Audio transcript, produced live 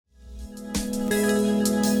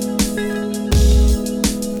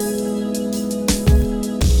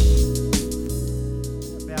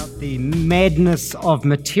madness of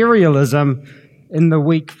materialism in the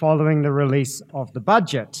week following the release of the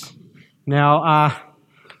budget. Now,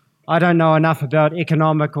 I don't know enough about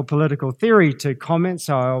economic or political theory to comment,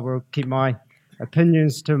 so I will keep my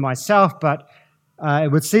opinions to myself, but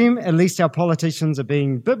it would seem at least our politicians are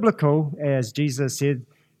being biblical, as Jesus said,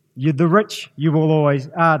 the rich you will always,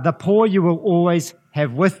 the poor you will always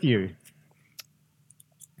have with you.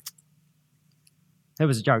 That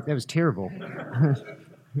was a joke. That was terrible.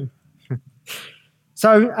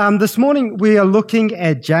 So this morning we are looking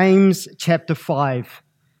at James chapter 5.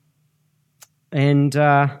 And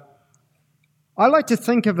I like to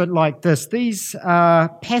think of it like this. These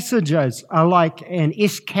passages are like an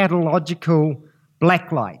eschatological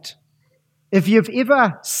blacklight. If you've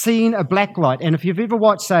ever seen a blacklight, and if you've ever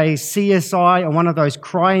watched, say, CSI or one of those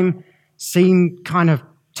crime scene kind of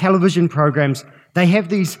television programs, they have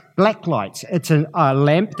these blacklights. It's a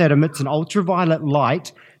lamp that emits an ultraviolet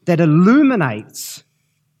light that illuminates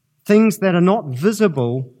things that are not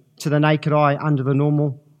visible to the naked eye under the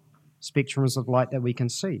normal spectrums of light that we can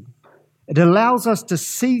see. It allows us to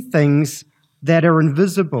see things that are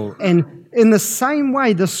invisible. And in the same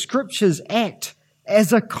way, the scriptures act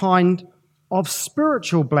as a kind of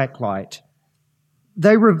spiritual blacklight.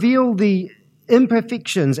 They reveal the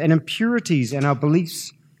imperfections and impurities in our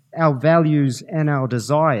beliefs, our values, and our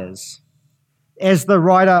desires. As the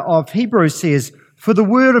writer of Hebrews says, "For the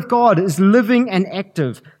word of God is living and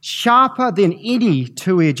active, sharper than any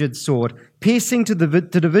two-edged sword, piercing to the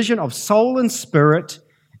division of soul and spirit,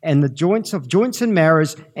 and the joints and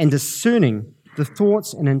marrows, and discerning the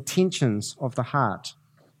thoughts and intentions of the heart."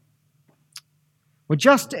 Well,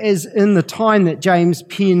 just as in the time that James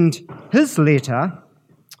penned his letter,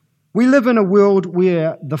 we live in a world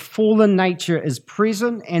where the fallen nature is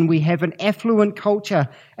present and we have an affluent culture,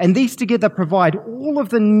 and these together provide all of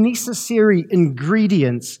the necessary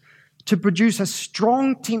ingredients to produce a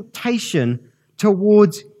strong temptation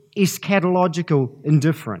towards eschatological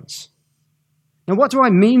indifference. Now, what do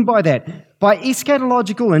I mean by that? By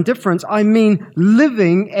eschatological indifference, I mean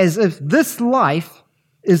living as if this life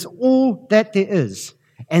is all that there is.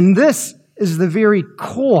 And this is the very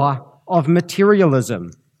core of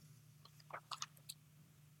materialism.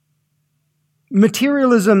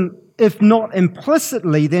 Materialism, if not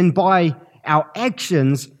implicitly, then by our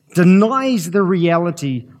actions, denies the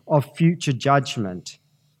reality of future judgment.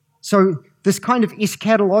 So this kind of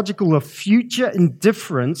eschatological or future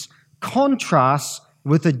indifference contrasts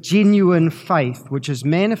with a genuine faith, which is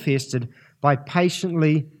manifested by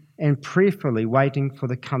patiently and prayerfully waiting for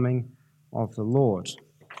the coming of the Lord.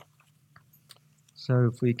 So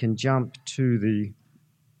if we can jump to the...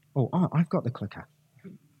 Oh, I've got the clicker.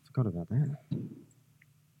 Forgot about that.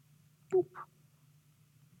 Boop.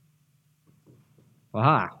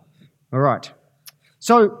 Aha. All right.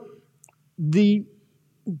 So the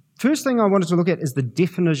first thing I wanted to look at is the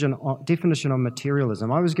definition of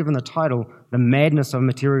materialism. I was given the title, The Madness of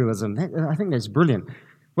Materialism. I think that's brilliant.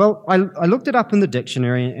 Well, I looked it up in the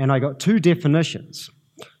dictionary and I got two definitions.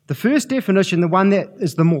 The first definition, the one that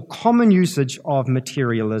is the more common usage of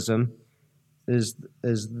materialism, is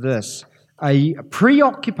this: a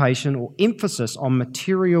preoccupation or emphasis on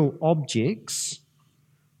material objects,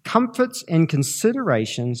 comforts and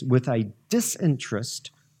considerations with a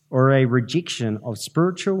disinterest or a rejection of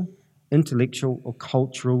spiritual, intellectual, or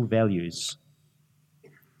cultural values.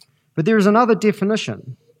 But there is another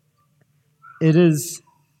definition. It is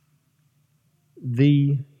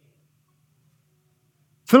the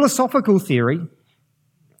philosophical theory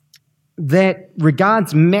that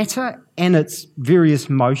regards matter and its various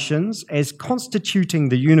motions as constituting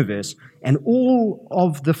the universe and all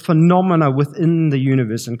of the phenomena within the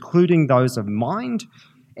universe, including those of mind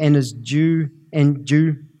and the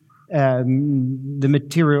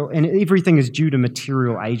material, and everything is due to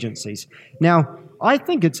material agencies. Now, I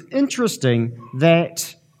think it's interesting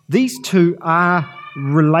that these two are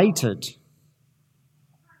related.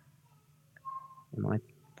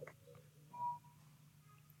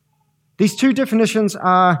 These two definitions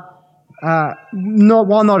are,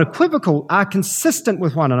 while not equivocal, are consistent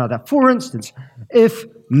with one another. For instance, if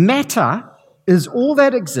matter is all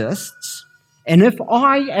that exists, and if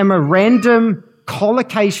I am a random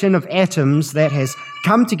collocation of atoms that has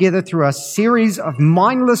come together through a series of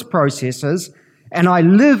mindless processes, and I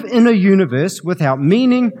live in a universe without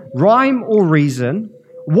meaning, rhyme, or reason,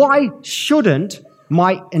 why shouldn't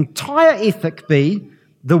my entire ethic be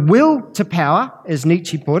the will to power, as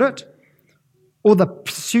Nietzsche put it, or the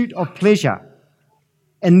pursuit of pleasure?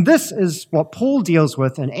 And this is what Paul deals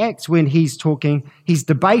with in Acts when he's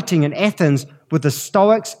debating in Athens with the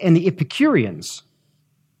Stoics and the Epicureans.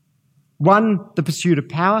 One, the pursuit of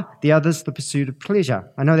power, the other's the pursuit of pleasure.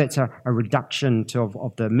 I know that's a reduction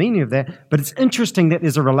of the meaning of that, but it's interesting that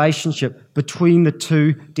there's a relationship between the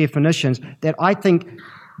two definitions that I think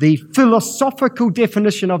the philosophical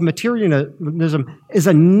definition of materialism is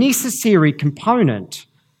a necessary component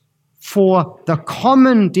for the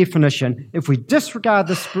common definition. If we disregard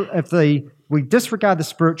the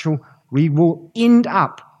spiritual, we will end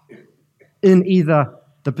up in either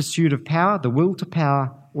the pursuit of power, the will to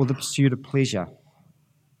power, or the pursuit of pleasure.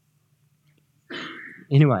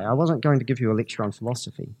 Anyway, I wasn't going to give you a lecture on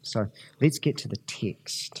philosophy, so let's get to the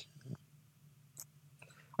text.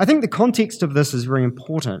 I think the context of this is very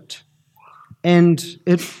important, and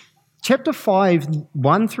chapter 5,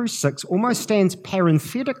 1 through 6, almost stands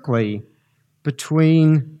parenthetically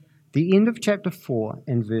between the end of chapter 4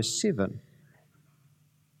 and verse 7.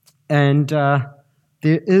 And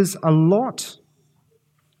there is a lot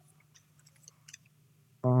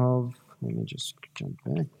of, let me just jump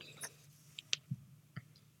back.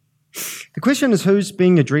 The question is who is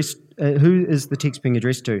the text being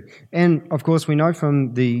addressed to? And of course we know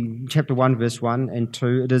from the chapter 1 verse 1 and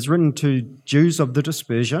 2, it is written to Jews of the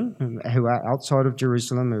dispersion who are outside of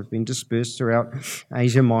Jerusalem, who have been dispersed throughout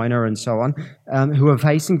Asia Minor and so on, who are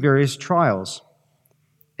facing various trials.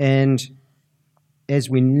 And as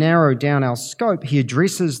we narrow down our scope, he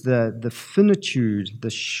addresses the finitude,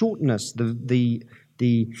 the shortness, the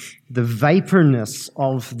vaporness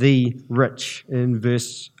of the rich. In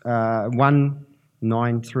verse 1,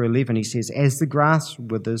 9 through 11, he says, as the grass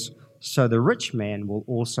withers, so the rich man will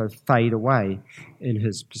also fade away in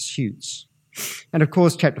his pursuits. And of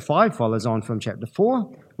course, chapter 5 follows on from chapter 4,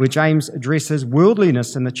 where James addresses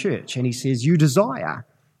worldliness in the church. And he says, you desire,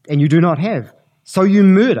 and you do not have, so you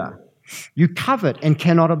murder. You covet and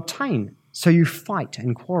cannot obtain, so you fight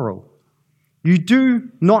and quarrel. You do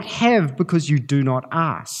not have because you do not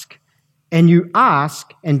ask. And you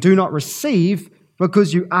ask and do not receive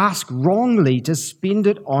because you ask wrongly to spend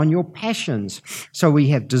it on your passions. So we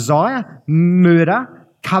have desire, murder,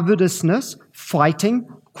 covetousness, fighting,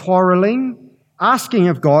 quarreling, asking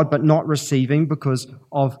of God but not receiving because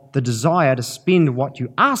of the desire to spend what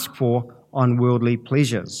you ask for on worldly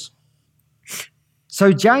pleasures.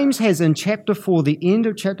 So James has in chapter 4, the end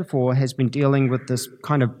of chapter 4, has been dealing with this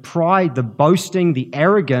kind of pride, the boasting, the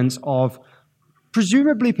arrogance of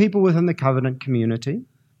presumably people within the covenant community.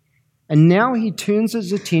 And now he turns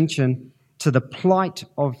his attention to the plight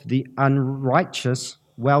of the unrighteous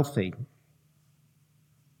wealthy.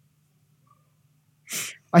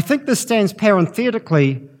 I think this stands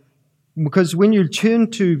parenthetically because when you turn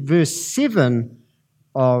to verse 7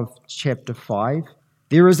 of chapter 5,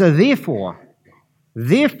 there is a therefore.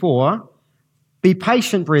 Therefore, be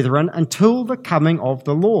patient, brethren, until the coming of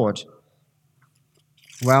the Lord.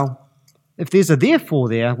 Well, if there's a therefore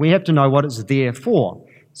there, we have to know what it's there for.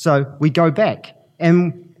 So we go back,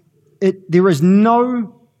 and there is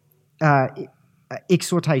no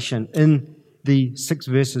exhortation in the 6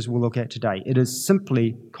 verses we'll look at today. It is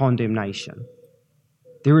simply condemnation.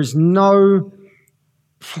 There is no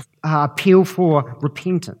appeal for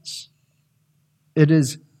repentance. It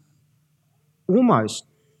is almost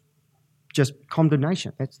just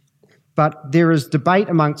condemnation. But there is debate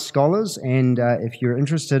amongst scholars, and if you're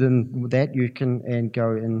interested in that, you can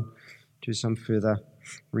go and do some further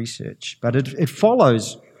research. But it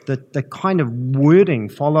follows, the kind of wording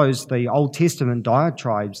follows the Old Testament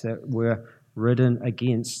diatribes that were written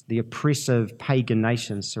against the oppressive pagan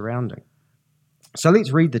nations surrounding. So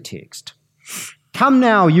let's read the text. Come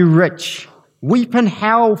now, you rich, weep and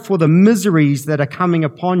howl for the miseries that are coming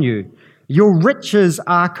upon you. Your riches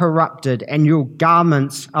are corrupted, and your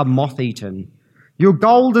garments are moth-eaten. Your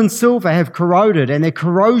gold and silver have corroded, and their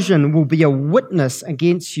corrosion will be a witness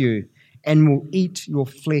against you, and will eat your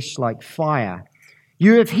flesh like fire.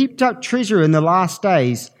 You have heaped up treasure in the last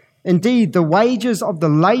days. Indeed, the wages of the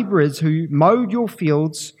laborers who mowed your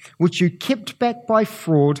fields, which you kept back by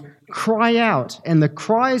fraud, cry out, and the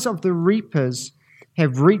cries of the reapers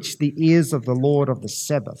have reached the ears of the Lord of the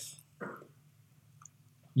Sabbath.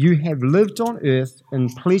 You have lived on earth in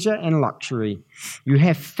pleasure and luxury. You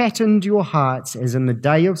have fattened your hearts as in the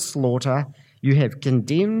day of slaughter. You have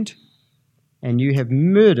condemned and you have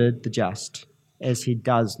murdered the just, as he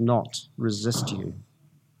does not resist you.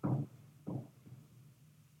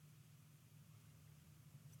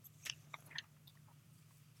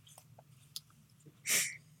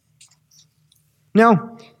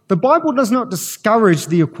 Now, the Bible does not discourage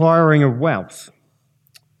the acquiring of wealth.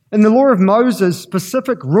 In the law of Moses,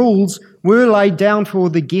 specific rules were laid down for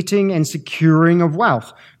the getting and securing of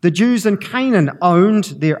wealth. The Jews in Canaan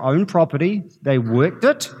owned their own property, they worked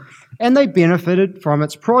it, and they benefited from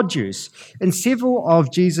its produce. In several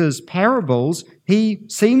of Jesus' parables, he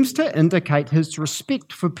seems to indicate his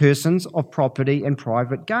respect for persons of property and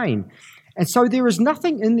private gain. And so there is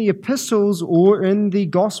nothing in the epistles or in the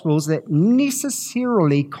Gospels that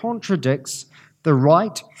necessarily contradicts the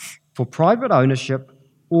right for private ownership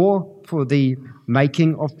or for the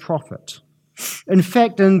making of profit. In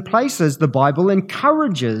fact, in places, the Bible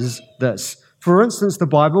encourages this. For instance, the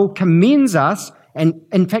Bible commends us, and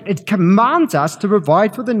in fact, it commands us to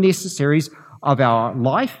provide for the necessaries of our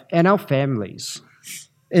life and our families.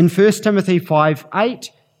 In 1 Timothy 5:8,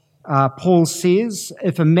 Paul says,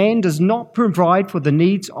 if a man does not provide for the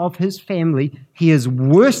needs of his family, he is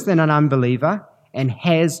worse than an unbeliever and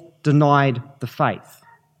has denied the faith.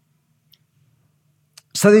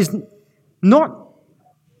 So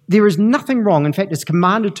there is nothing wrong. In fact, it's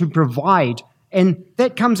commanded to provide, and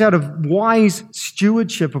that comes out of wise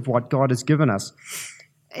stewardship of what God has given us.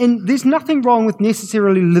 And there's nothing wrong with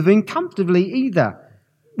necessarily living comfortably either.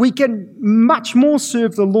 We can much more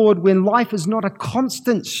serve the Lord when life is not a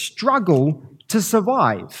constant struggle to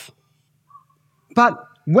survive. But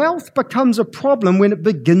wealth becomes a problem when it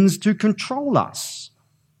begins to control us.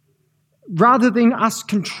 Rather than us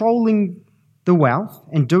controlling the wealth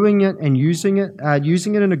and doing it and using it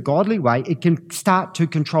in a godly way, it can start to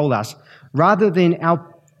control us. Rather than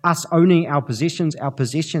us owning our possessions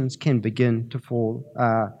can begin to fall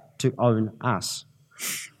to own us.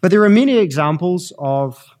 But there are many examples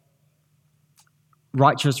of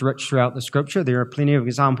righteous rich throughout the Scripture. There are plenty of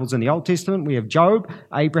examples in the Old Testament. We have Job,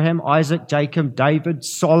 Abraham, Isaac, Jacob, David,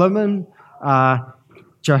 Solomon,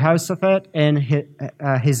 Jehoshaphat, and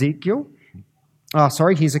Hezekiah.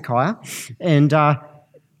 And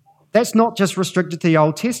that's not just restricted to the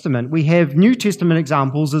Old Testament. We have New Testament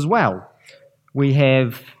examples as well. We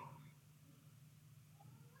have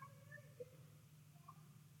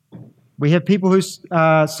people who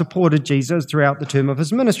supported Jesus throughout the term of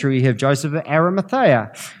his ministry. We have Joseph of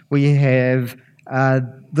Arimathea. We have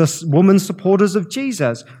this woman's supporters of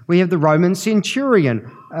Jesus. We have the Roman centurion.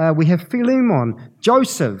 We have Philemon,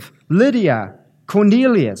 Joseph, Lydia,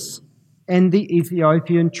 Cornelius, and the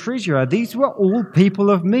Ethiopian treasurer. These were all people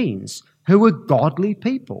of means who were godly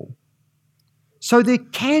people. So there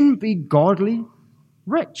can be godly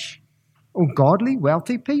rich or godly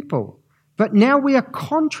wealthy people. But now we are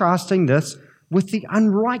contrasting this with the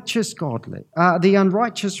unrighteous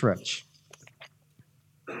rich.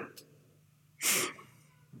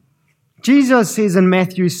 Jesus says in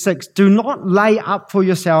Matthew 6, do not lay up for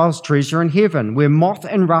yourselves treasure in heaven, where moth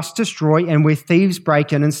and rust destroy and where thieves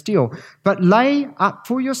break in and steal. But lay up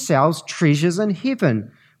for yourselves treasures in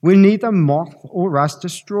heaven, where neither moth or rust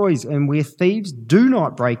destroys and where thieves do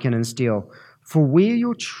not break in and steal. For where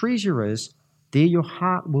your treasure is, there your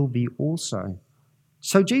heart will be also.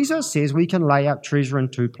 So Jesus says we can lay up treasure in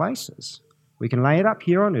two places. We can lay it up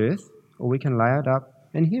here on earth, or we can lay it up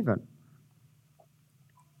in heaven.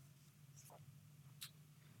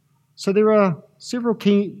 So there are several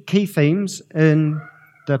key themes in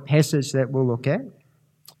the passage that we'll look at.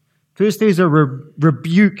 First, there's a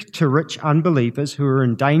rebuke to rich unbelievers who are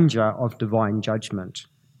in danger of divine judgment.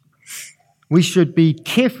 We should be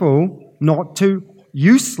careful not to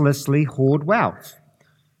uselessly hoard wealth.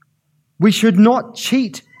 We should not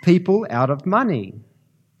cheat people out of money.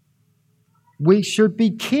 We should be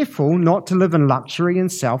careful not to live in luxury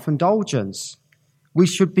and self-indulgence. We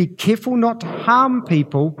should be careful not to harm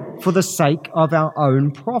people for the sake of our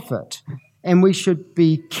own profit. And we should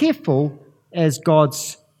be careful as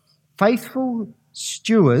God's faithful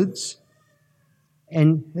stewards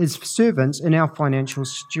and his servants in our financial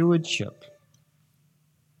stewardship.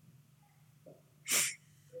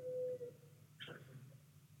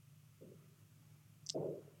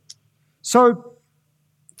 So,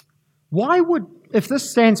 if this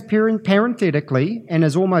stands parenthetically and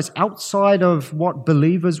is almost outside of what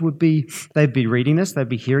believers would be, they'd be reading this, they'd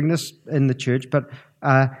be hearing this in the church, but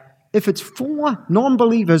if it's for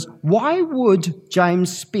non-believers, why would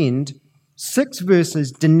James spend 6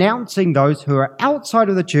 verses denouncing those who are outside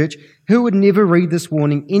of the church who would never read this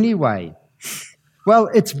warning anyway? Well,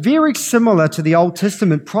 it's very similar to the Old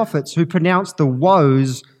Testament prophets who pronounced the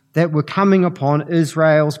woes that were coming upon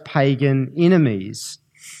Israel's pagan enemies.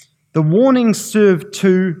 The warnings serve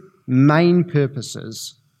 2 main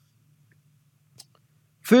purposes.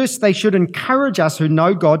 First, they should encourage us who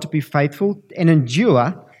know God to be faithful and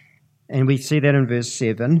endure, and we see that in verse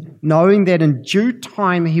 7, knowing that in due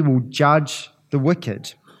time he will judge the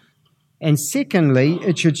wicked. And secondly,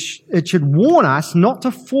 it should warn us not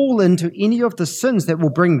to fall into any of the sins that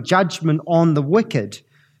will bring judgment on the wicked.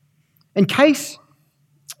 In case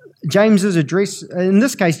James is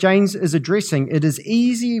addressing, it is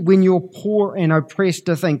easy when you're poor and oppressed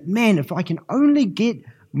to think, man, if I can only get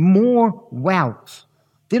more wealth,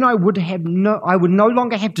 then I would no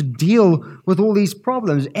longer have to deal with all these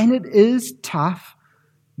problems. And it is tough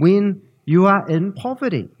when you are in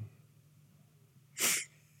poverty.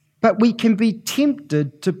 But we can be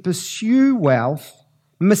tempted to pursue wealth,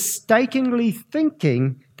 mistakenly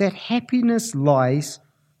thinking that happiness lies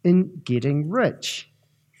in getting rich.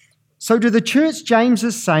 So to the church, James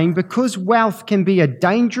is saying, because wealth can be a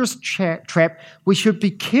dangerous trap, we should be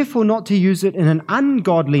careful not to use it in an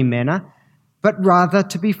ungodly manner, but rather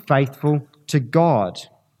to be faithful to God.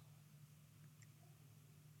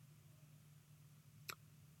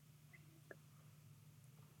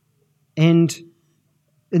 And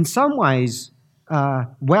in some ways,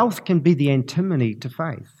 wealth can be the antimony to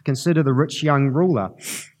faith. Consider the rich young ruler.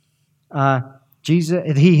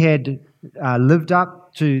 He had lived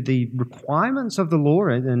up to the requirements of the law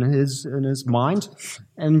in his mind,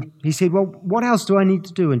 and he said, well, what else do I need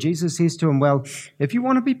to do? And Jesus says to him, well, if you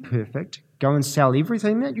want to be perfect, go and sell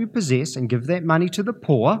everything that you possess and give that money to the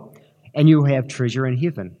poor, and you'll have treasure in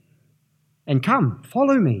heaven. And come,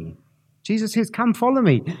 follow me. Jesus says, come, follow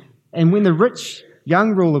me. And when the rich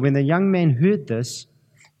young ruler, when the young man heard this,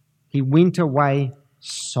 he went away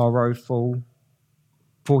sorrowful,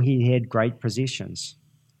 for he had great possessions.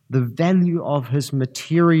 The value of his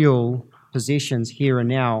material possessions here and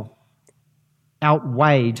now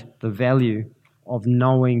outweighed the value of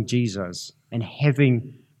knowing Jesus and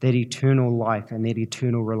having that eternal life and that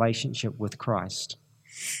eternal relationship with Christ.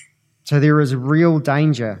 So there is real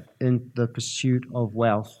danger in the pursuit of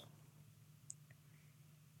wealth.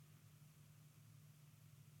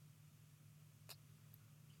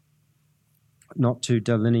 Not to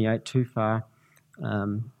delineate too far.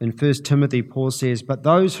 In 1 Timothy, Paul says, but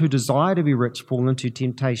those who desire to be rich fall into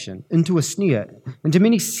temptation, into a snare, into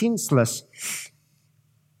many senseless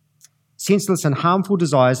and harmful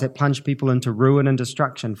desires that plunge people into ruin and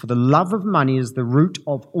destruction. For the love of money is the root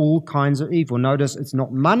of all kinds of evil. Notice it's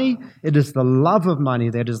not money, it is the love of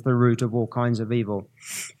money that is the root of all kinds of evil.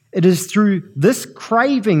 It is through this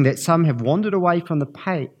craving that some have wandered away from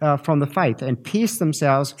the faith and pierced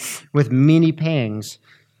themselves with many pangs.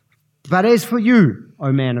 But as for you,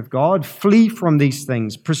 O man of God, flee from these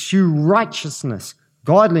things. Pursue righteousness,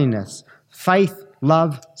 godliness, faith,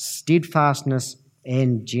 love, steadfastness,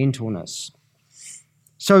 and gentleness.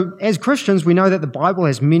 So, as Christians, we know that the Bible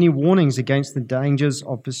has many warnings against the dangers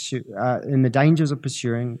of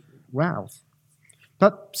pursuing wealth.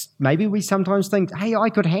 But maybe we sometimes think, hey, I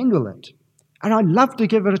could handle it. And I'd love to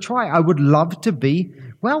give it a try. I would love to be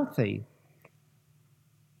wealthy.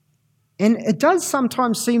 And it does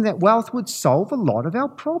sometimes seem that wealth would solve a lot of our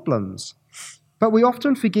problems. But we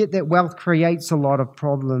often forget that wealth creates a lot of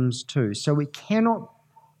problems too. So we cannot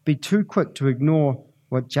be too quick to ignore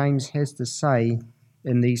what James has to say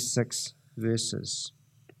in these 6 verses.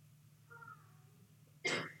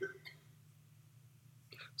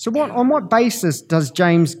 So on what basis does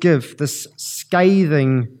James give this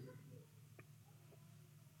scathing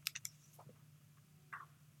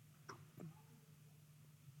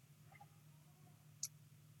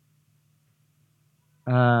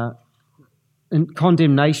in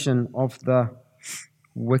condemnation of the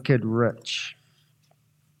wicked rich?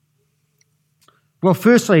 Well,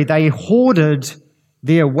 firstly, they hoarded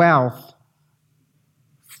their wealth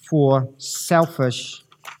for selfish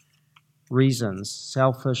reasons,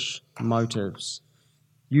 selfish motives.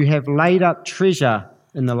 You have laid up treasure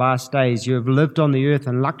in the last days. You have lived on the earth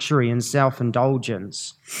in luxury and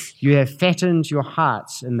self-indulgence. You have fattened your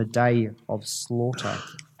hearts in the day of slaughter.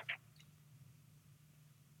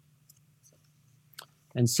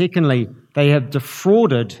 And secondly, they have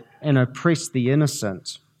defrauded and oppressed the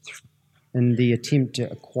innocent in the attempt to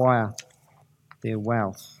acquire their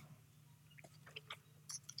wealth.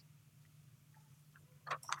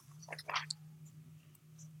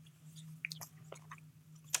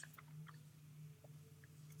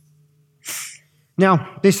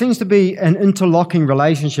 Now, there seems to be an interlocking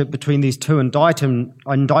relationship between these two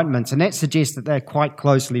indictments, and that suggests that they're quite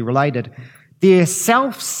closely related. Their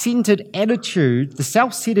self-centered attitude, the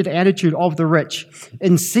self-centered attitude of the rich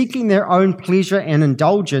in seeking their own pleasure and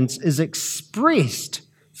indulgence is expressed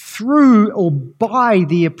through or by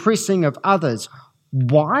the oppressing of others.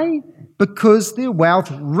 Why? Because their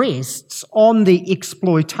wealth rests on the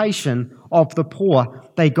exploitation of the poor.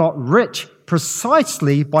 They got rich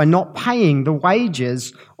precisely by not paying the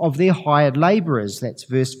wages of their hired laborers, that's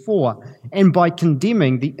verse 4, and by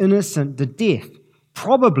condemning the innocent to death,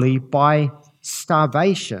 probably by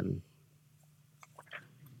starvation.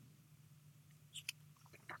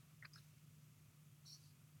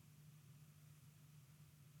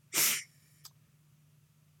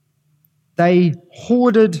 They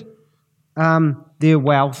hoarded their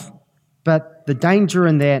wealth, but the danger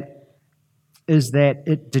in that is that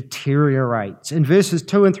it deteriorates. In verses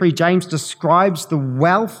 2 and 3, James describes the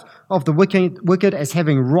wealth of the wicked as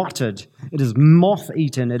having rotted. It is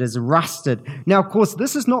moth-eaten. It is rusted. Now, of course,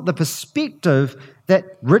 this is not the perspective that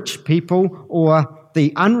rich people, or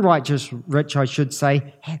the unrighteous rich, I should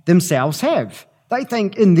say, themselves have. They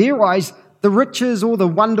think in their eyes, the riches, all the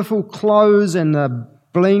wonderful clothes and the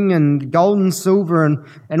bling and gold and silver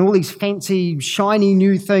and all these fancy, shiny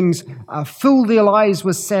new things fill their lives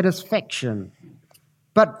with satisfaction.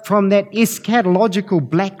 But from that eschatological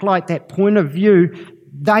blacklight, that point of view,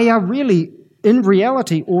 they are really, in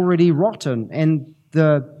reality, already rotten. And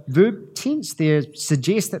the verb tense there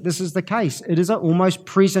suggests that this is the case. It is an almost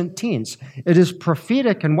present tense. It is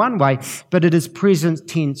prophetic in one way, but it is present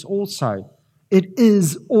tense also. It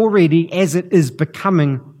is already, as it is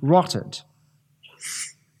becoming, rotted.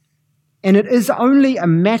 And it is only a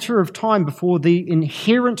matter of time before the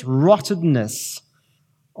inherent rottedness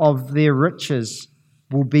of their riches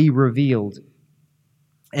will be revealed.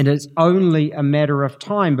 And it's only a matter of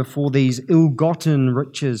time before these ill-gotten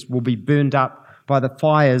riches will be burned up by the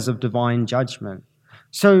fires of divine judgment.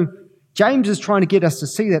 So James is trying to get us to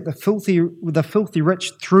see that the filthy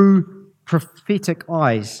rich through prophetic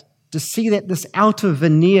eyes, to see that this outer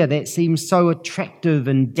veneer that seems so attractive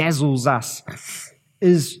and dazzles us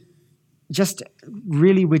is just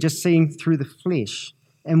really, we're just seeing through the flesh.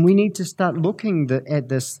 And we need to start looking at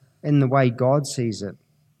this in the way God sees it.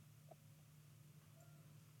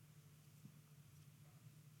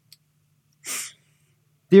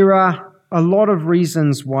 There are a lot of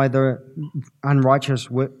reasons why the unrighteous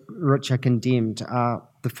rich are condemned.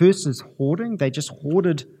 The first is hoarding. They just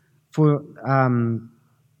hoarded for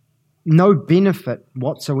no benefit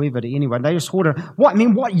whatsoever to anyone. They just hoarded.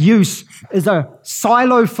 What use is a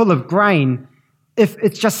silo full of grain if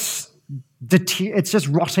it's just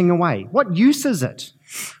rotting away? What use is it?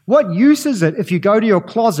 What use is it if you go to your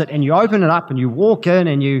closet and you open it up and you walk in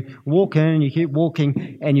and you keep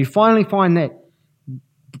walking and you finally find that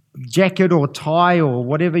jacket or tie or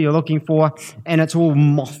whatever you're looking for, and it's all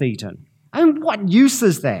moth-eaten? And what use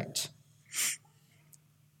is that?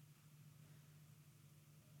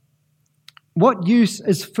 What use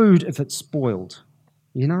is food if it's spoiled?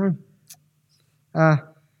 If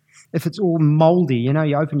it's all moldy,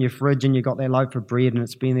 you open your fridge and you've got that loaf of bread and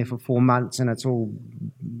it's been there for 4 months and it's all,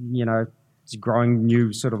 it's growing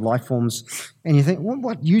new sort of life forms. And you think,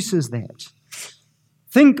 what use is that?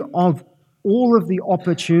 Think of all of the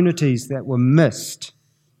opportunities that were missed.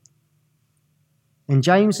 And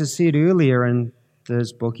James has said earlier in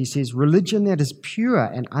this book, he says, religion that is pure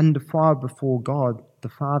and undefiled before God the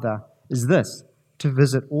Father is this: to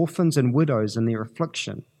visit orphans and widows in their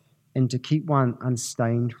affliction and to keep one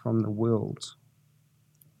unstained from the world.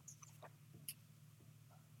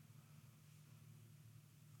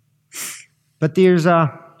 But there's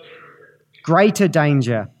a greater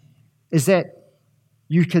danger, is that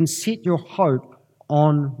you can set your hope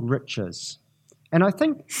on riches. And I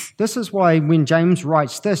think this is why when James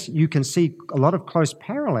writes this, you can see a lot of close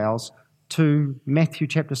parallels to Matthew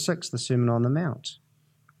chapter 6, the Sermon on the Mount,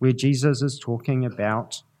 where Jesus is talking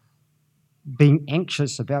about being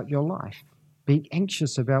anxious about your life, being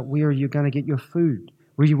anxious about where you're going to get your food,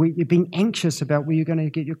 you're being anxious about where you're going to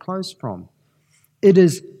get your clothes from. It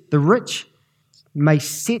is the rich may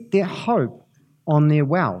set their hope on their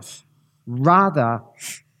wealth rather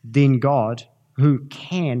than God, who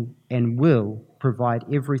can and will provide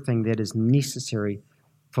everything that is necessary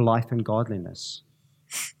for life and godliness,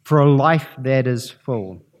 for a life that is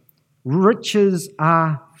full. Riches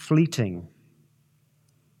are fleeting.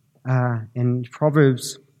 In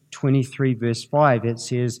Proverbs 23 verse 5, it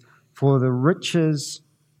says, "For the riches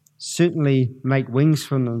certainly make wings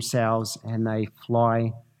for themselves and they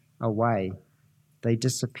fly away." They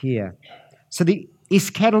disappear. So the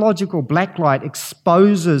eschatological blacklight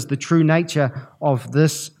exposes the true nature of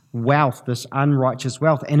this wealth, this unrighteous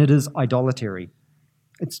wealth, and it is idolatry.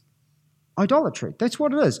 It's idolatry. That's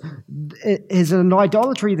what it is. It is an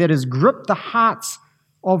idolatry that has gripped the hearts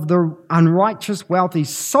of the unrighteous wealthy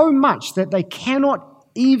so much that they cannot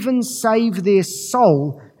even save their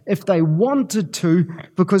soul if they wanted to,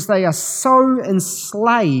 because they are so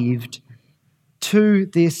enslaved to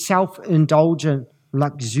their self-indulgent,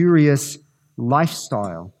 luxurious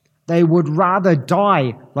lifestyle. They would rather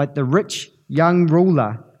die like the rich young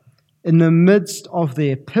ruler in the midst of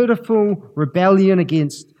their pitiful rebellion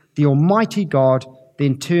against the Almighty God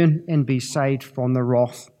than turn and be saved from the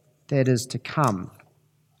wrath that is to come.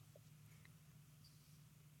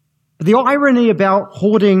 The irony about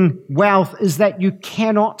hoarding wealth is that you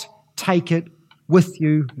cannot take it with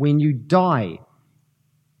you when you die.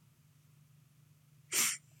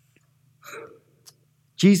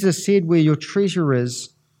 Jesus said, where your treasure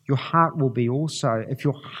is, your heart will be also. If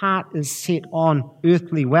your heart is set on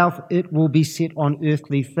earthly wealth, it will be set on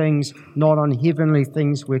earthly things, not on heavenly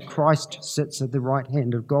things where Christ sits at the right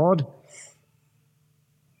hand of God.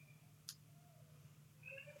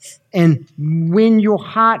 And when your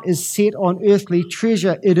heart is set on earthly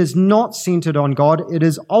treasure, it is not centered on God. It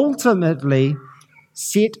is ultimately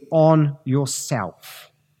set on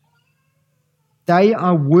yourself. They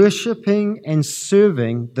are worshipping and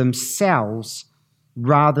serving themselves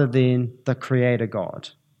rather than the Creator God.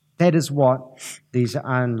 That is what these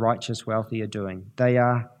unrighteous wealthy are doing. They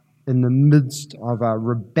are in the midst of a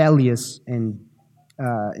rebellious and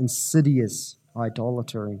insidious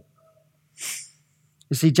idolatry.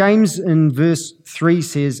 You see, James in verse 3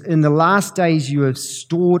 says, in the last days you have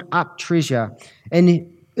stored up treasure.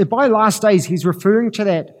 And by last days, he's referring to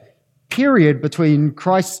that period between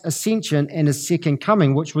Christ's ascension and his second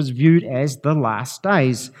coming, which was viewed as the last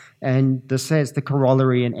days. And this has the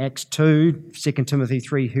corollary in Acts 2, 2 Timothy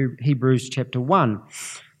 3, Hebrews chapter 1.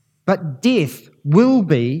 But death will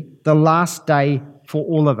be the last day for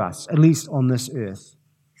all of us, at least on this earth.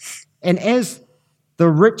 And as the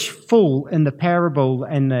rich fool in the parable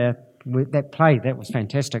and that play, that was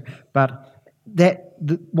fantastic, but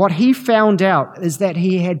what he found out is that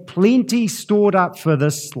he had plenty stored up for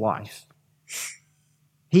this life.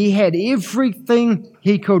 He had everything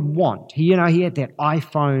he could want. He had that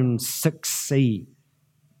iPhone 6C.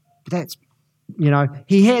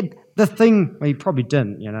 He had the thing. Well, he probably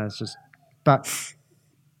didn't. But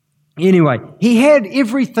anyway, he had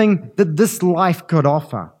everything that this life could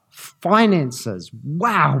offer. Finances,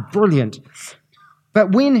 wow, brilliant.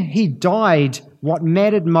 But when he died, what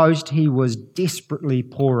mattered most, he was desperately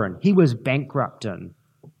poor in. He was bankrupt in.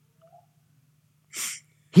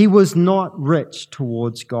 He was not rich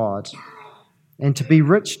towards God. And to be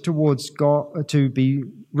rich towards God, to be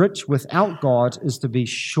rich without God is to be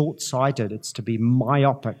short-sighted. It's to be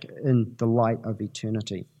myopic in the light of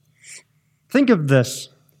eternity. Think of this.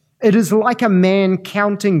 It is like a man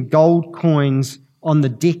counting gold coins on the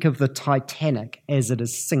deck of the Titanic as it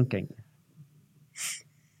is sinking.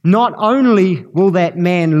 Not only will that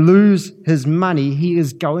man lose his money, he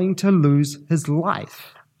is going to lose his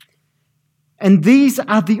life. And these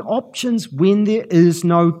are the options when there is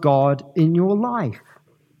no God in your life.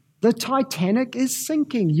 The Titanic is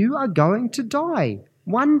sinking. You are going to die.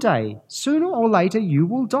 One day, sooner or later, you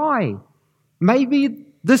will die. Maybe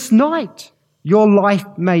this night, your life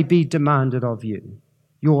may be demanded of you.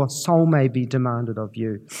 Your soul may be demanded of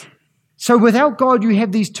you. So without God, you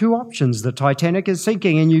have these two options. The Titanic is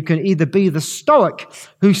sinking, and you can either be the stoic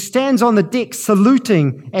who stands on the deck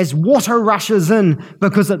saluting as water rushes in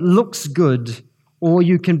because it looks good, or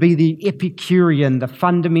you can be the Epicurean, the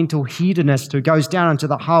fundamental hedonist who goes down into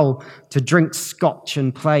the hull to drink scotch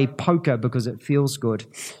and play poker because it feels good.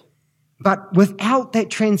 But without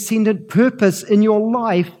that transcendent purpose in your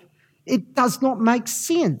life, it does not make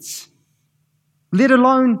sense. Let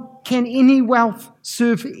alone can any wealth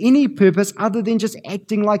serve any purpose other than just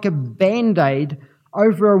acting like a Band-Aid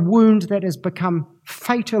over a wound that has become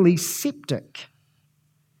fatally septic.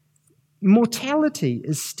 Mortality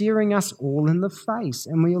is staring us all in the face,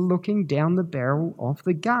 and we are looking down the barrel of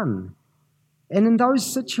the gun. And in those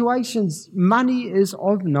situations, money is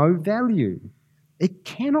of no value. It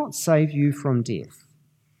cannot save you from death.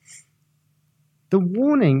 The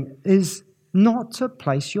warning is not to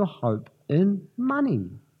place your hope in money,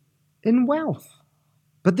 in wealth.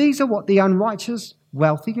 But these are what the unrighteous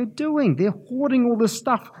wealthy are doing. They're hoarding all this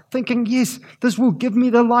stuff, thinking, yes, this will give me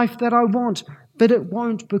the life that I want, but it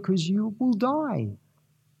won't, because you will die.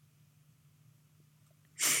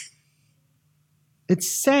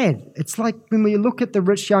 It's sad. It's like when we look at the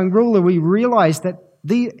rich young ruler, we realize that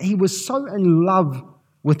he was so in love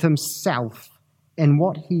with himself and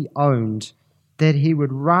what he owned that he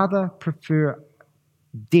would rather prefer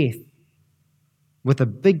death with a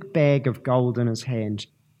big bag of gold in his hand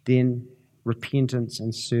than repentance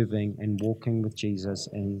and serving and walking with Jesus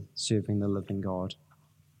and serving the living God.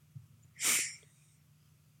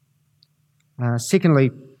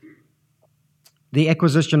 Secondly, the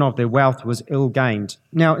acquisition of their wealth was ill-gained.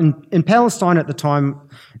 Now, in Palestine at the time,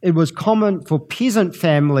 it was common for peasant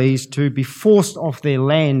families to be forced off their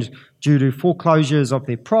land due to foreclosures of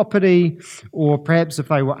their property, or perhaps if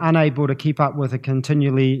they were unable to keep up with a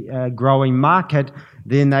continually growing market,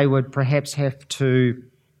 then they would perhaps have to,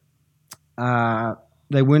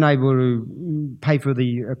 they weren't able to pay for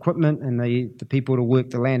the equipment and the people to work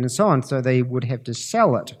the land and so on, so they would have to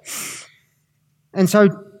sell it. And so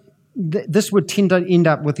this would tend to end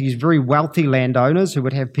up with these very wealthy landowners who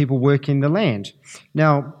would have people working the land.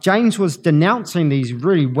 Now, James was denouncing these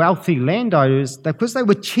really wealthy landowners because they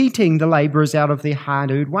were cheating the labourers out of their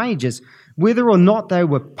hard-earned wages, whether or not they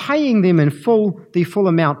were paying them in full, the full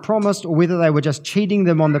amount promised, or whether they were just cheating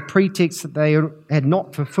them on the pretext that they had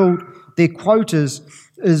not fulfilled their quotas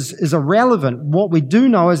is irrelevant. What we do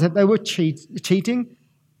know is that they were cheating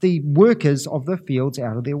the workers of the fields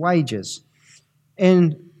out of their wages.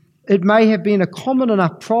 And it may have been a common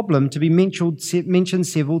enough problem to be mentioned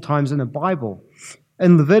several times in the Bible.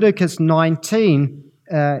 In Leviticus 19,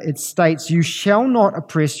 it states, "You shall not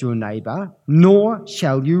oppress your neighbor, nor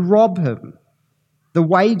shall you rob him. The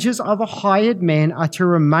wages of a hired man are to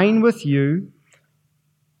remain with you,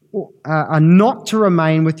 are not to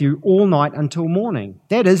remain with you all night until morning."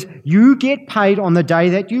 That is, you get paid on the day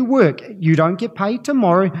that you work. You don't get paid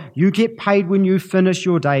tomorrow. You get paid when you finish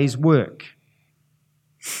your day's work.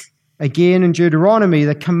 Again, in Deuteronomy,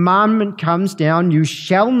 the commandment comes down, "You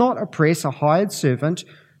shall not oppress a hired servant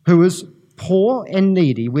who is poor and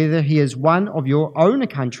needy, whether he is one of your own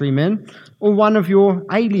countrymen or one of your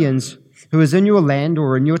aliens who is in your land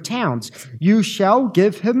or in your towns. You shall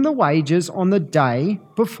give him the wages on the day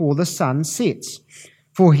before the sun sets,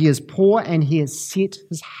 for he is poor and he has set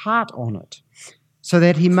his heart on it, so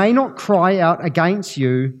that he may not cry out against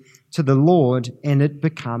you to the Lord and it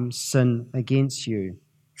becomes sin against you."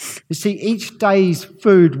 You see, each day's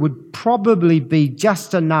food would probably be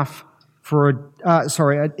just enough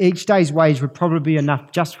each day's wage would probably be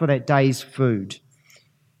enough just for that day's food.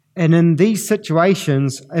 And in these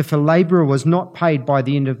situations, if a labourer was not paid by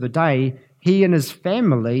the end of the day, he and his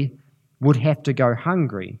family would have to go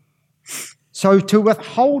hungry. So to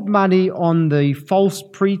withhold money on the false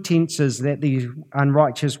pretenses that these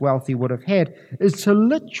unrighteous wealthy would have had is to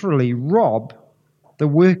literally rob the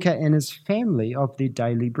worker and his family of their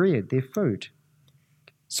daily bread, their food.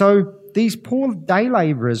 So these poor day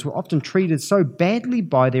labourers were often treated so badly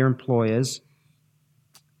by their employers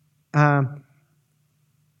that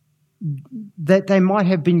they might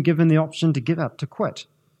have been given the option to give up, to quit.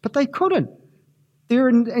 But they couldn't. They're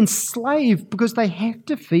enslaved because they have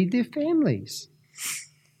to feed their families.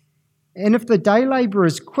 And if the day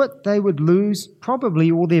labourers quit, they would lose probably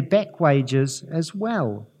all their back wages as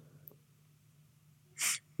well.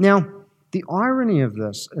 Now, the irony of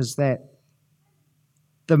this is that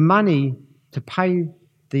the money to pay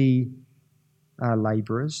the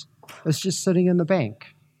labourers is just sitting in the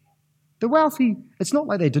bank. The wealthy, it's not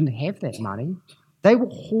like they didn't have that money. They were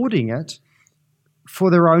hoarding it for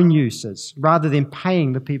their own uses rather than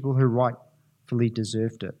paying the people who rightfully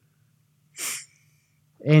deserved it.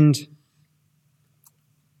 And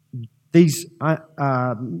these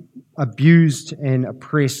abused and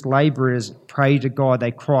oppressed labourers pray to God.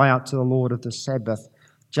 They cry out to the Lord of the Sabbath,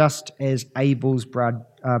 just as Abel's blood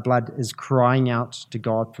is crying out to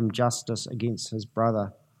God from justice against his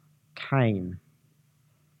brother Cain.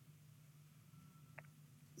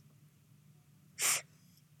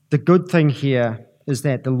 The good thing here is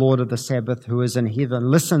that the Lord of the Sabbath, who is in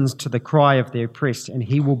heaven, listens to the cry of the oppressed, and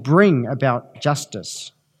he will bring about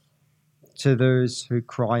justice to those who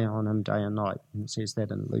cry on him day and night. And it says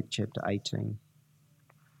that in Luke chapter 18.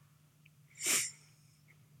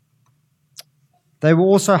 They were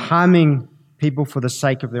also harming people for the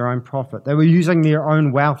sake of their own profit. They were using their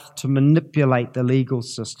own wealth to manipulate the legal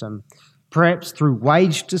system, perhaps through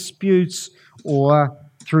wage disputes or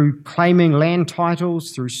through claiming land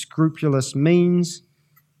titles through scrupulous means,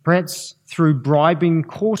 perhaps through bribing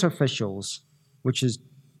court officials, which is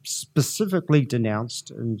specifically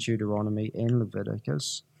denounced in Deuteronomy and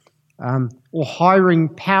Leviticus, or hiring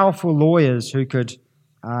powerful lawyers who could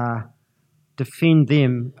defend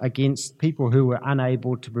them against people who were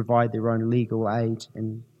unable to provide their own legal aid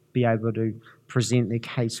and be able to present their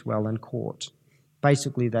case well in court.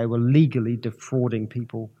 Basically, they were legally defrauding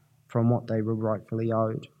people from what they were rightfully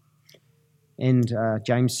owed. And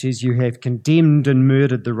James says, "You have condemned and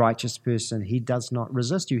murdered the righteous person. He does not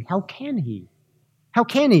resist you." How can he? How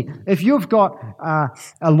can he? If you've got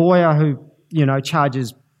a lawyer who,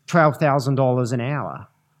 charges $12,000 an hour,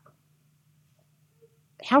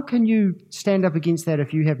 how can you stand up against that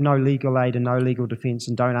if you have no legal aid and no legal defense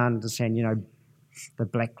and don't understand, the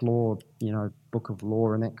black law, book of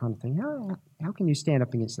law and that kind of thing? How can you stand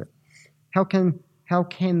up against that? How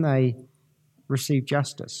can they receive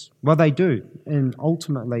justice? Well, they do, and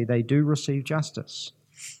ultimately they do receive justice.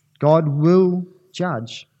 God will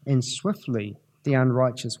judge, and swiftly, the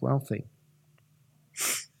unrighteous wealthy.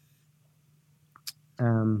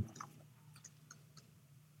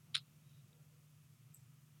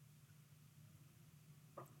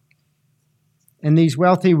 And these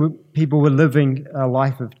wealthy people were living a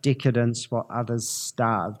life of decadence while others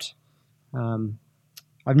starved.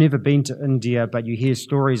 I've never been to India, but you hear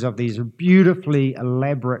stories of these beautifully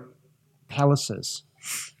elaborate palaces.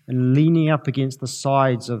 And leaning up against the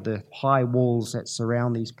sides of the high walls that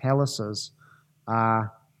surround these palaces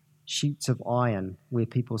are sheets of iron where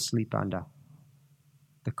people sleep under.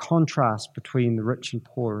 The contrast between the rich and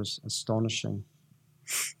poor is astonishing.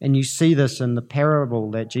 And you see this in the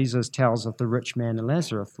parable that Jesus tells of the rich man and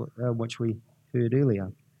Lazarus, which we heard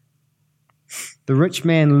earlier. The rich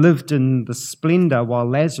man lived in the splendor, while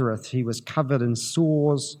Lazarus, he was covered in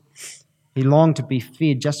sores. He longed to be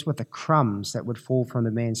fed just with the crumbs that would fall from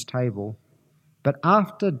the man's table. But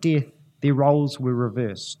after death, their roles were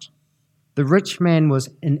reversed. The rich man was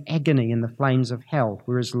in agony in the flames of hell,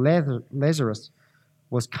 whereas Lazarus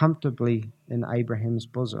was comfortably in Abraham's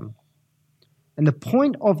bosom. And the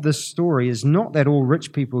point of this story is not that all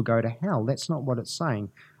rich people go to hell. That's not what it's saying.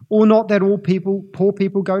 Or not that all poor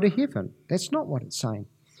people go to heaven. That's not what it's saying.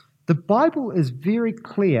 The Bible is very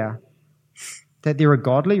clear that there are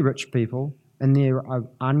godly rich people and there are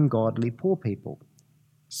ungodly poor people.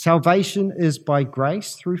 Salvation is by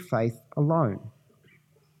grace through faith alone.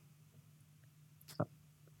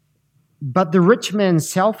 But the rich man's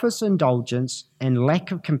selfish indulgence and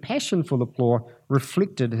lack of compassion for the poor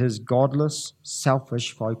reflected his godless,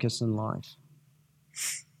 selfish focus in life.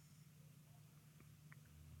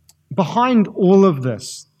 Behind all of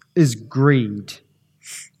this is greed.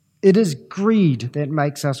 It is greed that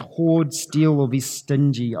makes us hoard, steal, or be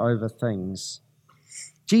stingy over things.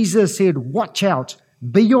 Jesus said, "Watch out,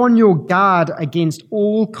 be on your guard against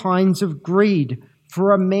all kinds of greed.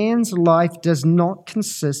 For a man's life does not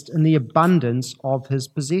consist in the abundance of his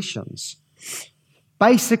possessions."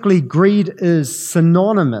 Basically, greed is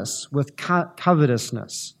synonymous with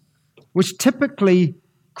covetousness, which typically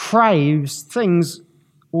craves things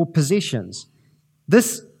or possessions.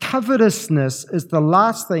 This covetousness is the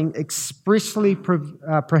last thing expressly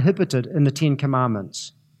prohibited in the Ten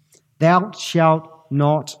Commandments. Thou shalt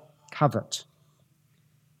not covet.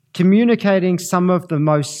 Communicating some of the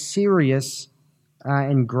most serious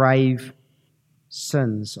and grave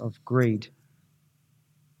sins of greed.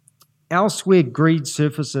 Elsewhere, greed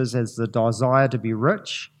surfaces as the desire to be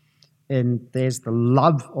rich, and there's the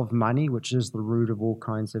love of money, which is the root of all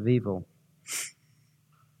kinds of evil.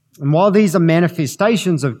 And while these are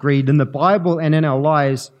manifestations of greed in the Bible and in our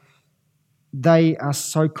lives, they are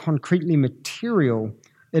so concretely material.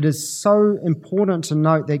 It is so important to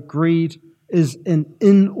note that greed is an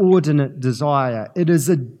inordinate desire. It is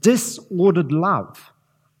a disordered love,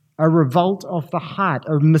 a revolt of the heart,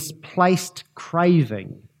 a misplaced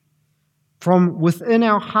craving. From within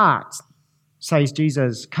our hearts, says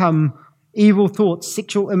Jesus, come evil thoughts,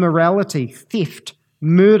 sexual immorality, theft,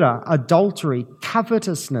 murder, adultery,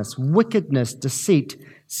 covetousness, wickedness, deceit,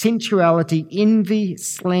 sensuality, envy,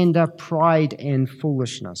 slander, pride, and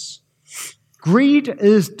foolishness. Greed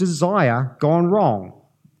is desire gone wrong.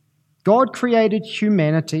 God created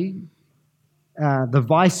humanity, the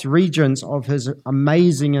vice regents of his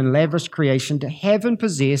amazing and lavish creation, to have and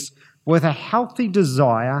possess with a healthy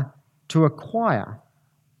desire to acquire.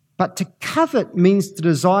 But to covet means to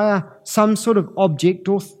desire some sort of object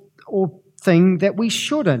or thing that we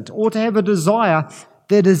shouldn't, or to have a desire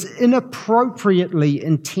that is inappropriately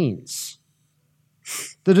intense.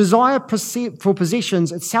 The desire for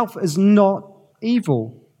possessions itself is not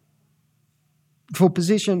evil. For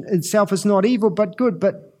possession itself is not evil, but good.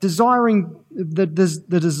 But desiring the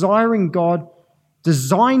desiring God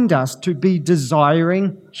designed us to be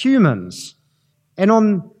desiring humans,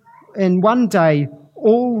 and one day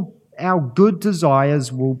all our good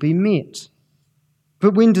desires will be met.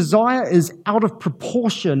 But when desire is out of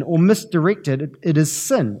proportion or misdirected, it is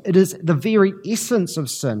sin. It is the very essence of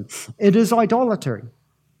sin. It is idolatry.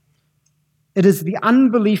 It is the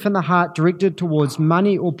unbelief in the heart directed towards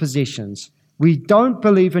money or possessions. We don't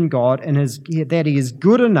believe in God and that He is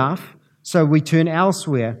good enough, so we turn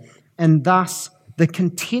elsewhere. And thus, the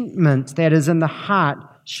contentment that is in the heart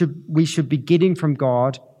we should be getting from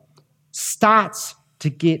God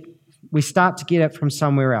we start to get it from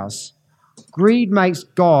somewhere else. Greed makes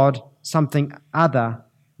God out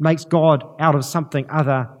of something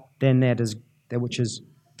other than that which is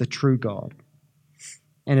the true God.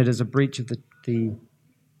 And it is a breach of the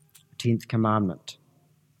 10th commandment.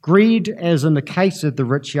 Greed, as in the case of the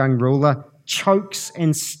rich young ruler, chokes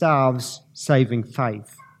and starves saving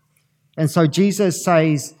faith. And so Jesus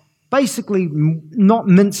says, basically, not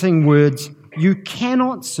mincing words, you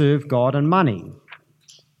cannot serve God and money.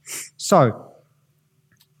 So,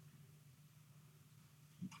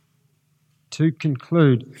 to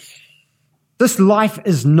conclude, This life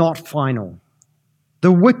is not final.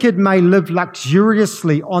 The wicked may live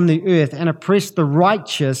luxuriously on the earth and oppress the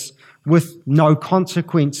righteous with no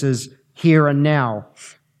consequences here and now.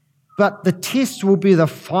 But the test will be the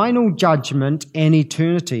final judgment and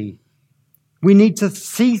eternity. We need to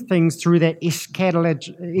see things through that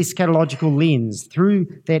eschatological lens, through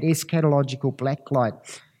that eschatological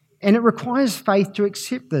blacklight. And it requires faith to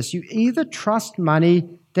accept this. You either trust money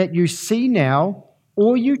that you see now,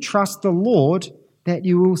 or you trust the Lord that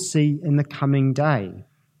you will see in the coming day.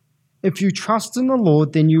 If you trust in the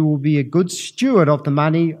Lord, then you will be a good steward of the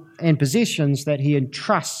money and possessions that He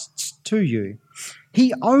entrusts to you.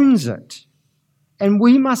 He owns it, and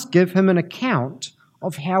we must give Him an account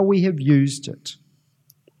of how we have used it.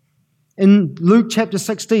 In Luke chapter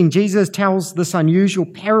 16, Jesus tells this unusual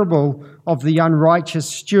parable of the unrighteous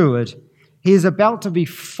steward. He is about to be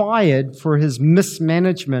fired for his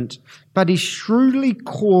mismanagement, but he shrewdly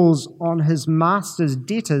calls on his master's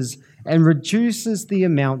debtors and reduces the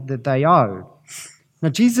amount that they owe. Now,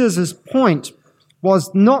 Jesus' point was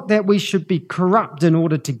not that we should be corrupt in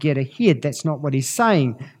order to get ahead. That's not what he's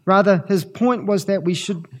saying. Rather, his point was that we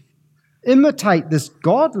should imitate this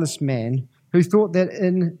godless man who thought that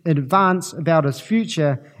in advance about his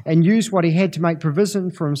future and used what he had to make provision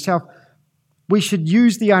for himself. We should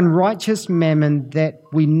use the unrighteous mammon that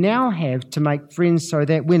we now have to make friends so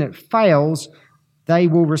that when it fails, they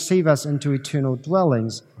will receive us into eternal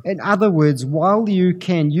dwellings. In other words, while you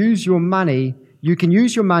can use your money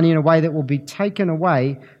in a way that will be taken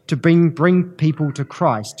away to bring people to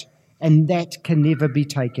Christ, and that can never be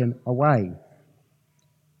taken away.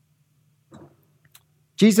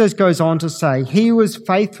 Jesus goes on to say, he who is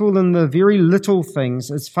faithful in the very little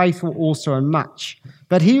things is faithful also in much.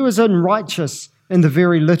 But he who is unrighteous in the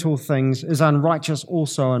very little things is unrighteous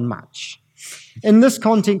also in much. In this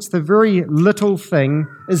context, the very little thing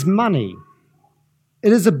is money.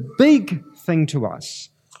 It is a big thing to us,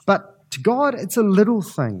 but to God, it's a little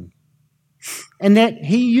thing. And that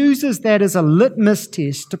He uses that as a litmus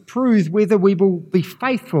test to prove whether we will be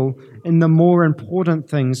faithful in the more important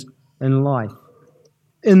things in life.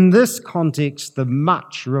 In this context, the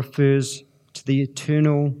much refers to the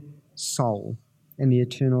eternal soul and the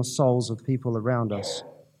eternal souls of people around us.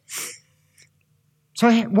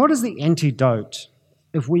 So what is the antidote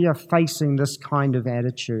if we are facing this kind of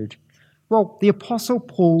attitude? Well, the Apostle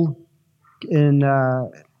Paul in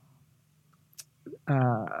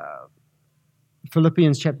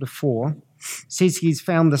Philippians chapter 4 says he's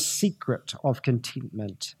found the secret of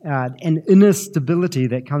contentment and inner stability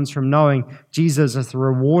that comes from knowing Jesus is the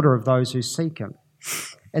rewarder of those who seek Him.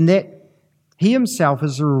 And that He Himself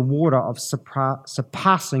is a rewarder of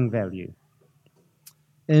surpassing value.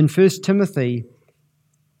 In 1 Timothy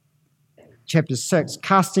chapter 6,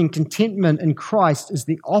 casting contentment in Christ is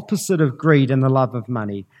the opposite of greed and the love of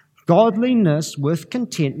money. Godliness with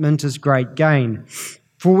contentment is great gain.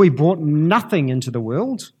 For we brought nothing into the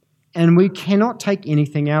world, and we cannot take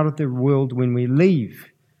anything out of the world when we leave.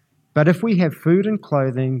 But if we have food and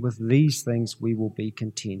clothing, with these things we will be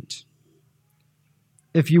content.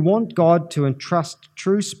 If you want God to entrust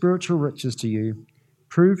true spiritual riches to you,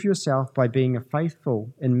 prove yourself by being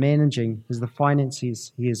faithful in managing the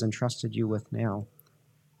finances He has entrusted you with now.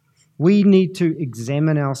 We need to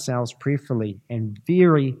examine ourselves prayerfully and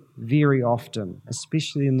very, very often,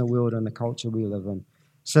 especially in the world and the culture we live in,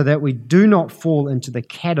 so that we do not fall into the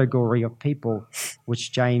category of people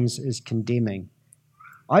which James is condemning.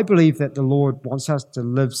 I believe that the Lord wants us to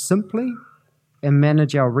live simply and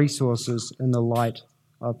manage our resources in the light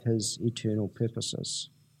of His eternal purposes.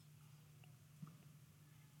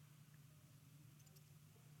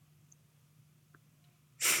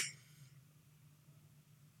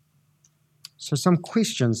 So some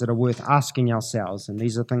questions that are worth asking ourselves, and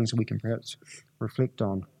these are things we can perhaps reflect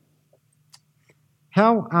on.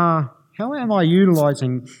 How am I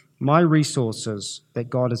utilizing my resources that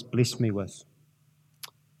God has blessed me with?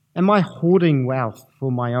 Am I hoarding wealth for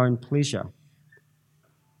my own pleasure?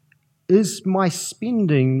 Is my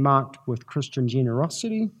spending marked with Christian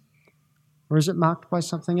generosity, or is it marked by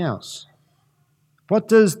something else? What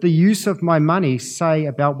does the use of my money say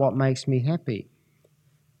about what makes me happy?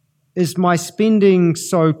 Is my spending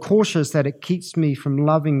so cautious that it keeps me from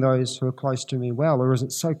loving those who are close to me well, or is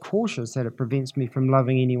it so cautious that it prevents me from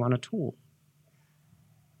loving anyone at all?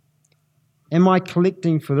 Am I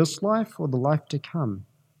collecting for this life or the life to come?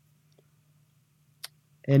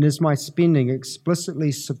 And is my spending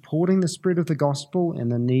explicitly supporting the spread of the gospel and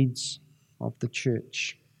the needs of the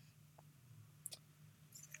church?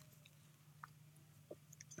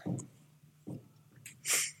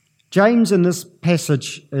 James in this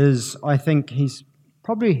passage is, I think he's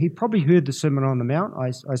He probably heard the Sermon on the Mount,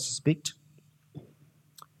 I suspect.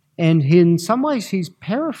 And in some ways, he's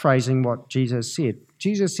paraphrasing what Jesus said.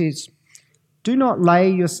 Jesus says, "Do not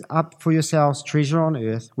lay up for yourselves treasure on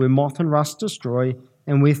earth, where moth and rust destroy,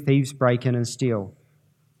 and where thieves break in and steal.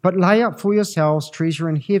 But lay up for yourselves treasure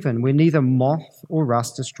in heaven, where neither moth or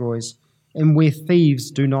rust destroys, and where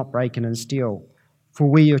thieves do not break in and steal. For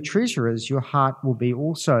where your treasure is, your heart will be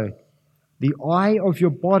also. The eye of your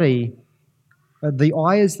body, the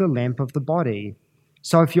eye is the lamp of the body.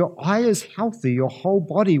 So if your eye is healthy, your whole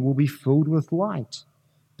body will be filled with light.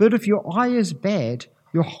 But if your eye is bad,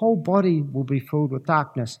 your whole body will be filled with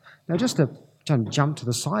darkness." Now, just to jump to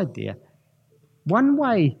the side there, one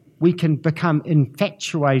way we can become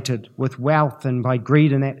infatuated with wealth and by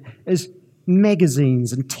greed and that is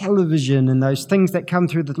magazines and television and those things that come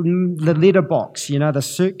through the letterbox, the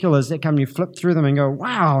circulars that come, you flip through them and go,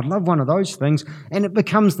 wow, I'd love one of those things. And it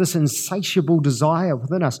becomes this insatiable desire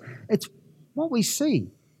within us. It's what we see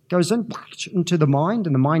goes into the mind,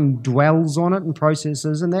 and the mind dwells on it and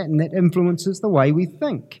processes and that influences the way we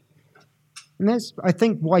think. And that's, I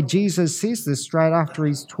think, why Jesus says this straight after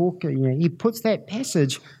he's talking. He puts that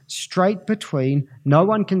passage straight between no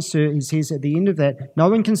one can serve, he says at the end of that, no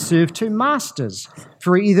one can serve two masters.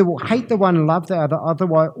 For he either will hate the one and love the other,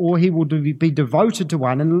 otherwise, or he will be devoted to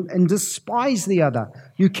one and despise the other.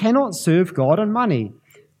 You cannot serve God and money.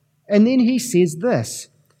 And then he says this,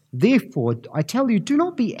 "Therefore, I tell you, do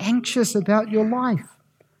not be anxious about your life,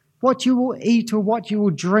 what you will eat or what you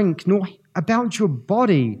will drink, nor about your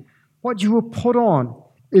body, what you will put on.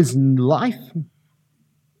 Is life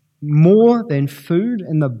more than food,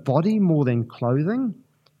 and the body more than clothing?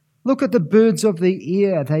 Look at the birds of the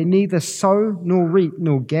air. They neither sow nor reap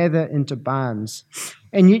nor gather into barns,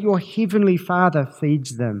 and yet your heavenly Father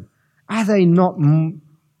feeds them. Are you not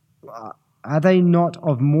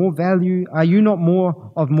of more value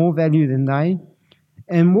than they?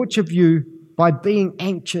 And which of you, by being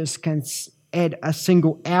anxious, can add a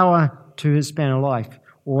single hour to his span of life,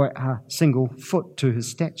 or a single foot to his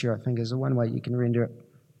stature?" I think is the one way you can render it.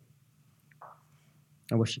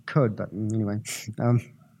 I wish you could, but anyway.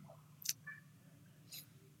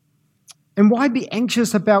 And why be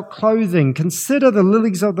anxious about clothing? Consider the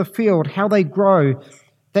lilies of the field, how they grow,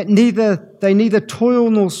 that they neither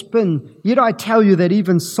toil nor spin. Yet I tell you that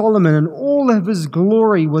even Solomon in all of his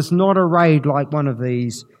glory was not arrayed like one of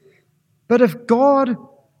these. But if God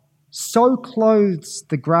so clothes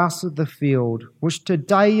the grass of the field, which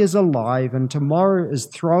today is alive and tomorrow is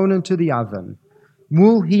thrown into the oven,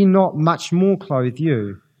 will he not much more clothe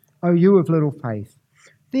you, O you of little faith?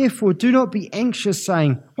 Therefore do not be anxious,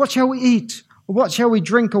 saying, what shall we eat? Or what shall we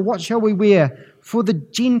drink? Or what shall we wear? For the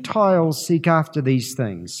Gentiles seek after these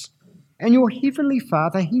things. And your heavenly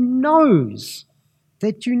Father, he knows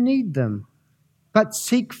that you need them. But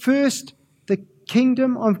seek first the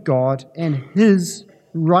kingdom of God and his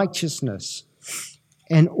righteousness,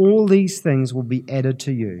 and all these things will be added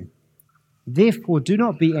to you. Therefore, do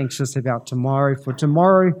not be anxious about tomorrow, for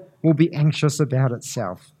tomorrow will be anxious about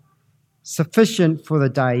itself. Sufficient for the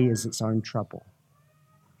day is its own trouble.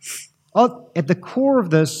 At the core of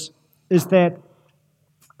this is that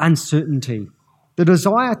uncertainty. The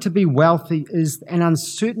desire to be wealthy is an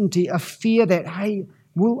uncertainty, a fear that, hey,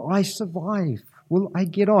 will I survive? Will I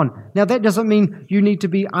get on? Now, that doesn't mean you need to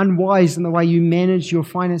be unwise in the way you manage your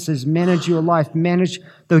finances, manage your life, manage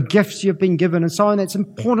the gifts you've been given, and so on. It's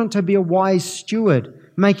important to be a wise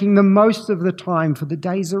steward, making the most of the time, for the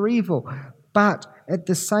days are evil. But at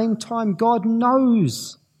the same time, God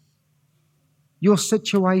knows your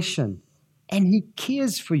situation, and he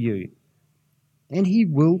cares for you, and he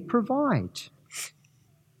will provide.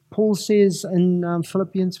 Paul says in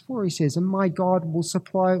Philippians 4, he says, "And my God will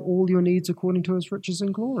supply all your needs according to his riches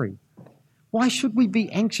and glory." Why should we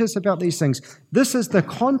be anxious about these things? This is the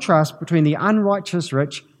contrast between the unrighteous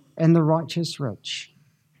rich and the righteous rich.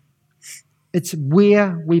 It's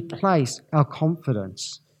where we place our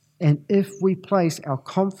confidence. And if we place our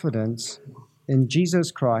confidence in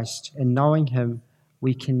Jesus Christ and knowing him,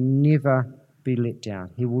 we can never be let down.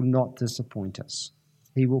 He will not disappoint us.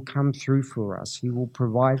 He will come through for us. He will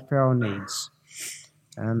provide for our needs.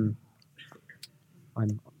 I'm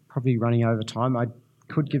probably running over time. I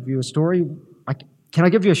could give you a story. Can I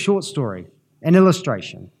give you a short story? An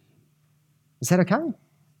illustration? Is that okay?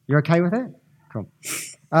 You're okay with that? Cool.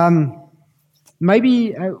 Maybe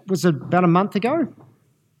it was about a month ago.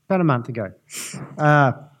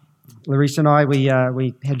 Larissa and I,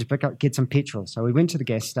 we had to get some petrol. So we went to the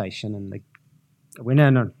gas station and went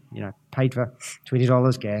in and paid for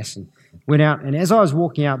 $20 gas and went out. And as I was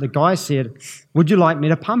walking out, the guy said, "Would you like me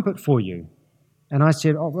to pump it for you?" And I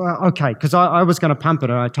said, oh, well, okay, because I was going to pump it,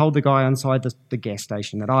 and I told the guy inside the gas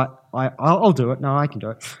station that I'll do it. No, I can do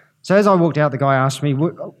it. So as I walked out, the guy asked me,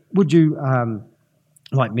 would you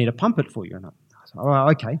like me to pump it for you? And I said, oh,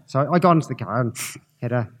 okay. So I got into the car and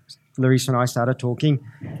Larissa and I started talking.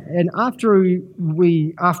 And after a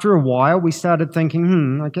while, we started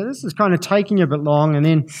thinking, okay, this is kind of taking a bit long. And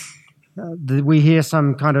then we hear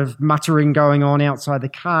some kind of muttering going on outside the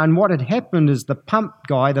car. And what had happened is the pump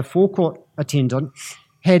guy, the forecourt attendant,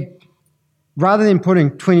 had, rather than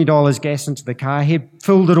putting $20 gas into the car, he had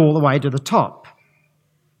filled it all the way to the top.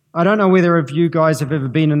 I don't know whether of you guys have ever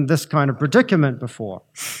been in this kind of predicament before.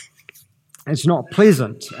 It's not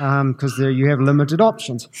pleasant because you have limited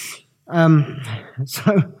options.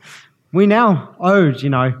 So we now owed,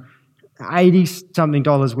 $80-something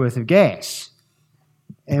worth of gas.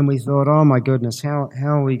 And we thought, oh my goodness, how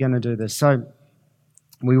are we going to do this? So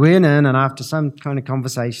we went in, and after some kind of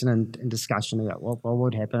conversation and discussion about what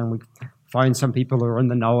would happen, and we phoned some people who are in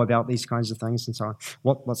the know about these kinds of things and so on,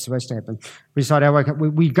 what's supposed to happen. We decided, okay,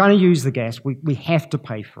 we're going to use the gas. We have to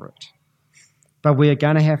pay for it. But we are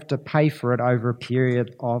going to have to pay for it over a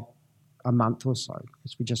period of a month or so,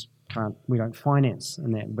 because we just can't, we don't finance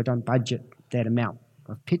in that. We don't budget that amount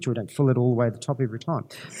of petrol. We don't fill it all the way to the top every time.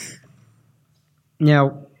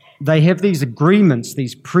 Now, they have these agreements,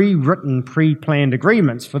 these pre-written, pre-planned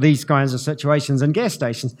agreements for these kinds of situations in gas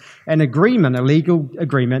stations. An agreement, a legal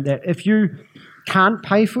agreement, that if you can't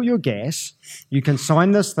pay for your gas, you can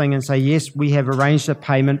sign this thing and say, yes, we have arranged a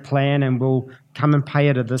payment plan and we'll come and pay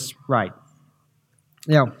it at this rate.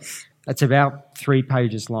 Now, it's about 3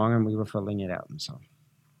 pages long, and we were filling it out and so on.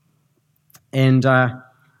 And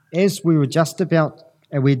as we were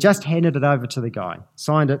we just handed it over to the guy,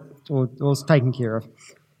 signed it, or was taken care of.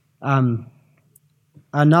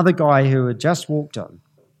 Another guy who had just walked in,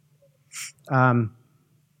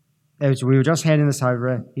 as we were just handing this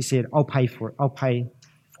over, he said, I'll pay for it. I'll pay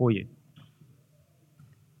for you.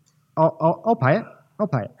 I'll pay it. I'll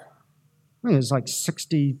pay it. I mean, it was like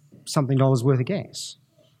 $60-something worth of gas.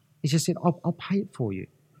 He just said, I'll pay it for you.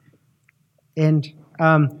 And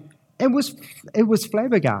it was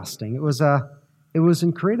flabbergasting. It was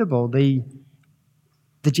incredible. The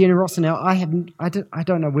generosity. Now, I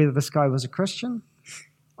don't know whether this guy was a Christian.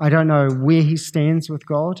 I don't know where he stands with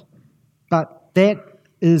God. But that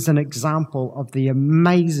is an example of the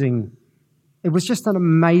amazing, it was just an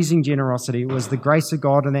amazing generosity. It was the grace of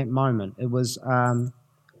God in that moment. It was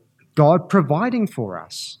God providing for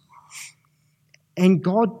us. And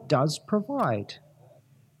God does provide.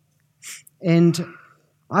 And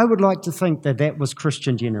I would like to think that was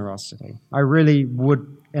Christian generosity. I really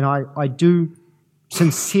would, and I do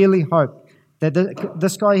sincerely hope that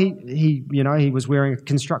this guy, he was wearing a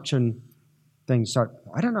construction thing. So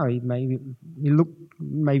I don't know, he looked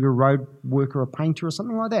maybe a road worker, a painter, or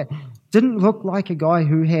something like that. Didn't look like a guy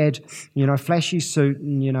who had, a flashy suit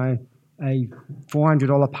and a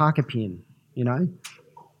 $400 Parker pen.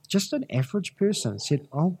 Just an average person said,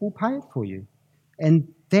 "Oh, we'll pay it for you,"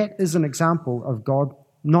 and that is an example of God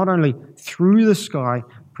not only through the sky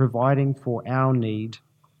providing for our need,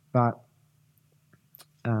 but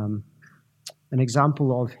an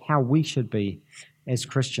example of how we should be as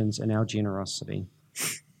Christians in our generosity,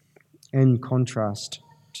 in contrast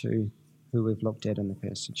to who we've looked at in the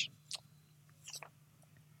passage.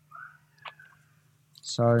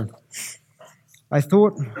 So I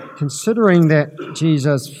thought, considering that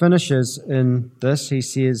Jesus finishes in this, he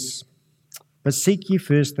says, "But seek ye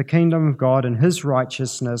first the kingdom of God and his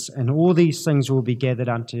righteousness, and all these things will be added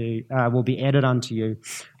unto you."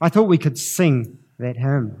 I thought we could sing that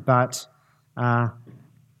hymn, but I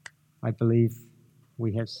believe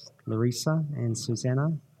we have Larissa and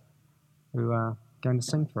Susanna who are going to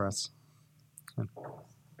sing for us.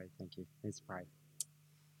 Great, thank you. Let's pray.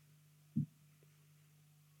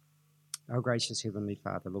 Our gracious Heavenly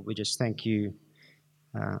Father, Lord, we just thank you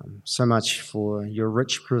so much for your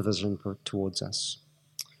rich provision towards us.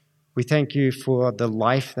 We thank you for the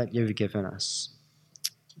life that you've given us,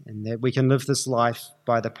 and that we can live this life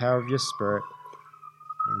by the power of your Spirit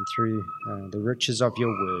and through the riches of your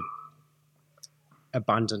word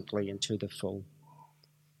abundantly and to the full.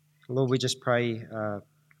 Lord, we just pray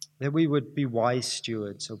that we would be wise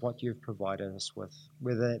stewards of what you've provided us with,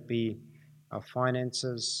 whether it be our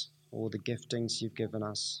finances, or the giftings you've given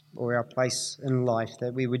us, or our place in life,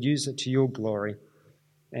 that we would use it to your glory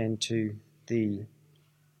and to the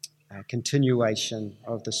continuation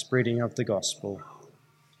of the spreading of the gospel,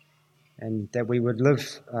 and that we would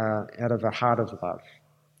live out of a heart of love.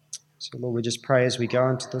 So, Lord, we just pray as we go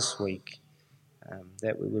into this week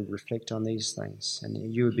that we would reflect on these things,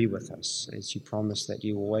 and you would be with us, as you promised that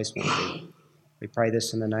you always will be. We pray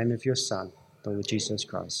this in the name of your Son, the Lord Jesus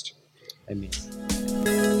Christ. Amen.